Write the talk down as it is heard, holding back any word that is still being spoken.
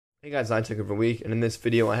Hey guys, I took it for a week, and in this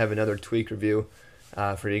video I have another tweak review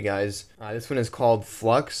for you guys. This one is called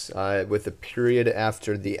f.lux with a period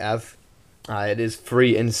after the F. It is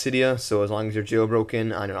free in Cydia, so as long as you're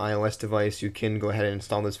jailbroken on your iOS device, you can go ahead and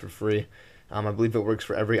install this for free. I believe it works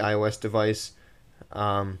for every iOS device.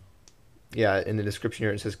 Yeah, in the description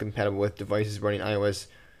here it says compatible with devices running iOS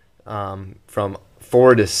from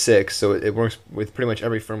 4 to 6, so it works with pretty much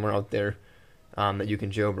every firmware out there that you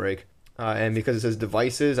can jailbreak. And because it says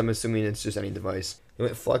devices, I'm assuming it's just any device. And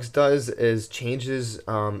what f.lux does is changes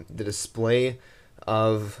the display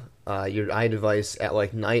of your iDevice at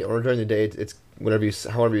like night or during the day. It's whatever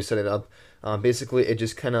however you set it up. Basically, it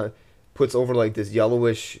just kind of puts over like this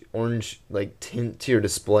yellowish orange like tint to your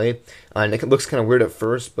display, and it looks kind of weird at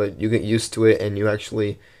first, but you get used to it and you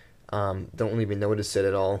actually don't even notice it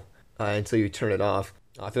at all until you turn it off.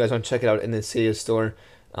 If you guys want to check it out in the Cydia store.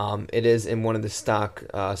 It is in one of the stock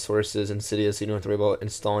sources in Cydia, so you don't have to worry about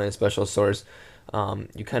installing a special source.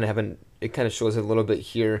 You kind of haven't. It kind of shows it a little bit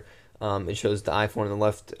here. It shows the iPhone on the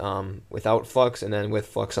left without f.lux, and then with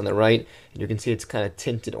f.lux on the right. And you can see it's kind of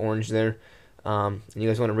tinted orange there. And you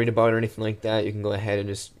guys want to read about it or anything like that, you can go ahead and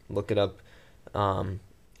just look it up in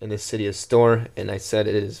the Cydia store. And I said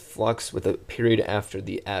it is f.lux with a period after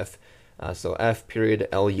the F, so F period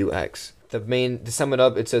LUX. To sum it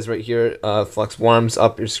up, it says right here, f.lux warms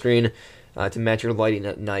up your screen to match your lighting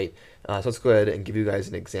at night. So let's go ahead and give you guys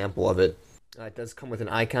an example of it. It does come with an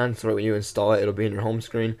icon, so right when you install it, it'll be in your home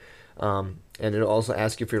screen. And it'll also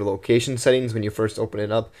ask you for your location settings when you first open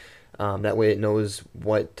it up. That way it knows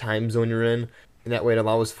what time zone you're in. And that way it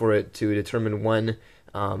allows for it to determine when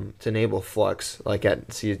to enable f.lux. Like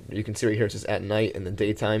you can see right here it says at night and the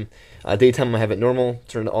daytime. Daytime I have it normal,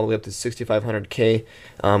 turned all the way up to 6500K,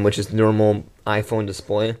 which is normal iPhone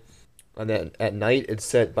display. And then at night it's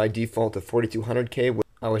set by default to 4200K,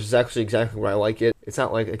 which is actually exactly where I like it. It's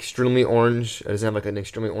not like extremely orange. It doesn't have like an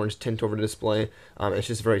extremely orange tint over the display. It's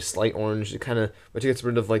just very slight orange. It kind of, which gets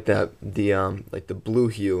rid of like the blue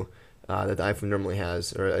hue that the iPhone normally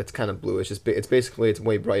has, or it's kind of blue. It's basically it's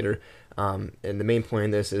way brighter. And the main point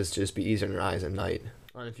in this is just be easier on your eyes at night.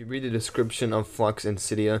 And if you read the description of f.lux in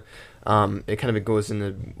Cydia, it goes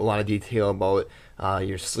into a lot of detail about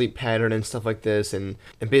your sleep pattern and stuff like this, and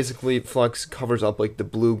basically f.lux covers up like the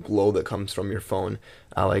blue glow that comes from your phone.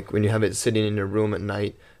 Like when you have it sitting in your room at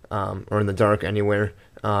night or in the dark anywhere,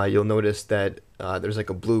 you'll notice that there's like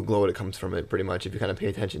a blue glow that comes from it pretty much if you kind of pay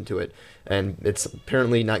attention to it. And it's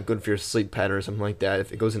apparently not good for your sleep pattern or something like that.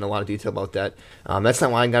 If it goes into a lot of detail about that. That's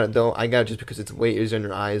not why I got it though. I got it just because it's way easier on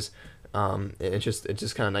your eyes. It's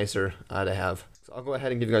just kind of nicer to have. So I'll go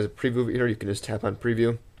ahead and give you guys a preview of it here. You can just tap on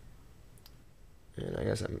preview. And I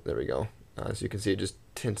guess there we go. So you can see it just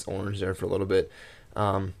tints orange there for a little bit.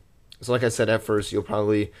 So like I said at first, you'll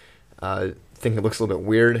probably think it looks a little bit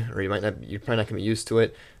weird, or you're probably not gonna be used to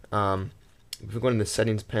it. If we go into the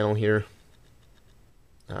settings panel here,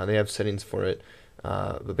 they have settings for it,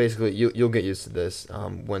 but basically you'll get used to this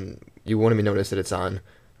when you won't even notice that it's on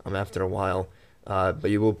after a while,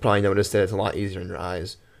 but you will probably notice that it's a lot easier in your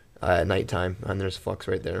eyes at nighttime. And there's f.lux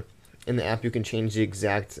right there. In the app, you can change the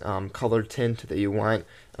exact color tint that you want,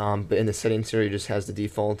 but in the settings here, it just has the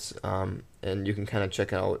defaults, and you can kind of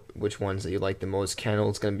check out which ones that you like the most. Candle,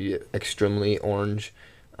 it's going to be extremely orange,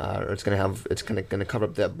 or it's going to cover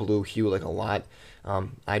up that blue hue like a lot.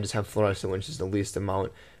 I just have fluorescent, which is the least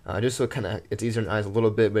amount, just so it's easier in the eyes a little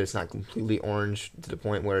bit, but it's not completely orange to the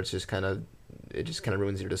point where it just kind of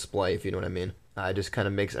ruins your display, if you know what I mean. It just kind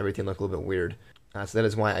of makes everything look a little bit weird. So that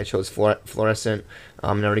is why I chose fluorescent.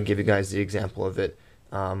 And I already gave you guys the example of it,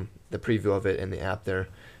 the preview of it in the app there.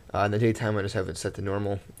 In the daytime, I just have it set to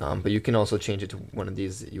normal, but you can also change it to one of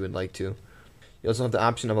these that you would like to. You also have the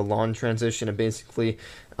option of a lawn transition, and basically,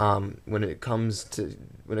 when it comes to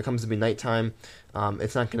be nighttime,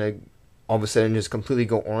 it's not gonna all of a sudden just completely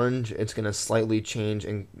go orange. It's gonna slightly change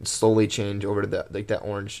and slowly change over to that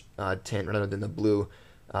orange tint rather than the blue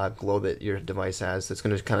glow that your device has. So it's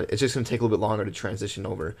just gonna take a little bit longer to transition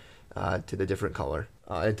over to the different color.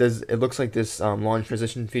 It looks like this lawn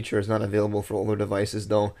transition feature is not available for older devices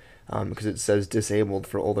though, because it says disabled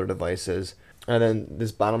for older devices. And then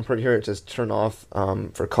this bottom part here, it says turn off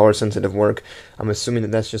for color sensitive work. I'm assuming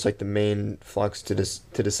that that's just like the main f.lux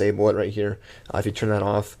to disable it right here. If you turn that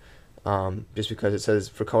off, just because it says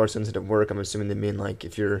for color sensitive work, I'm assuming they mean like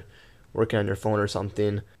if you're working on your phone or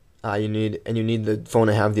something, you need the phone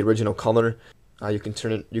to have the original color. You can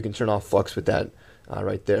turn off f.lux with that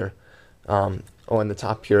right there. Oh, in the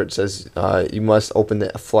top here it says you must open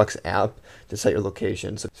the f.lux app to set your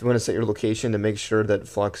location. So if you want to set your location to make sure that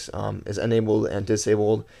f.lux is enabled and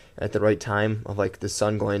disabled at the right time of like the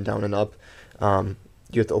sun going down and up,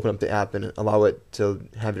 you have to open up the app and allow it to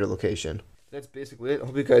have your location. That's basically it.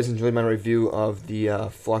 Hope you guys enjoyed my review of the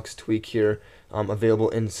f.lux tweak here, available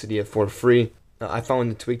in Cydia for free. I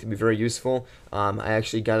found the tweak to be very useful. I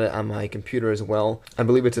actually got it on my computer as well. I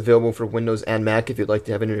believe it's available for Windows and Mac if you'd like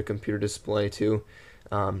to have it in your computer display too.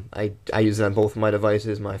 I use it on both my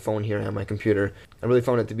devices, my phone here and my computer. I really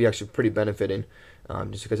found it to be actually pretty benefiting,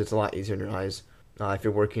 just because it's a lot easier in your eyes if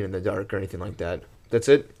you're working in the dark or anything like that. That's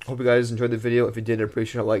it. Hope you guys enjoyed the video. If you did, I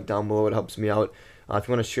appreciate a like down below. It helps me out. If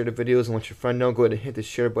you want to share the videos and let your friend know, go ahead and hit the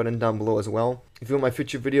share button down below as well. If you want my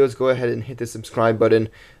future videos, go ahead and hit the subscribe button.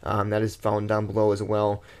 That is found down below as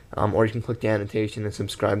well. Or you can click the annotation and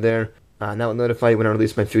subscribe there. And that will notify you when I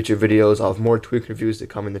release my future videos. I'll have more tweak reviews to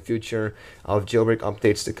come in the future. I'll have jailbreak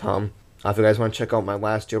updates to come. If you guys want to check out my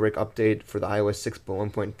last jailbreak update for the iOS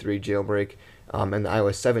 6.1.3 jailbreak and the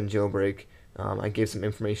iOS 7 jailbreak, I gave some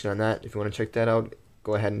information on that. If you want to check that out,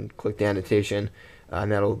 go ahead and click the annotation,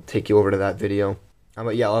 and that'll take you over to that video.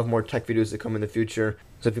 But yeah, I'll have more tech videos to come in the future.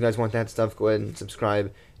 So if you guys want that stuff, go ahead and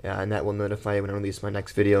subscribe, and that will notify you when I release my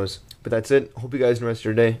next videos. But that's it. Hope you guys enjoy the rest of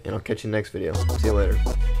your day, and I'll catch you in the next video. See you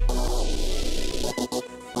later.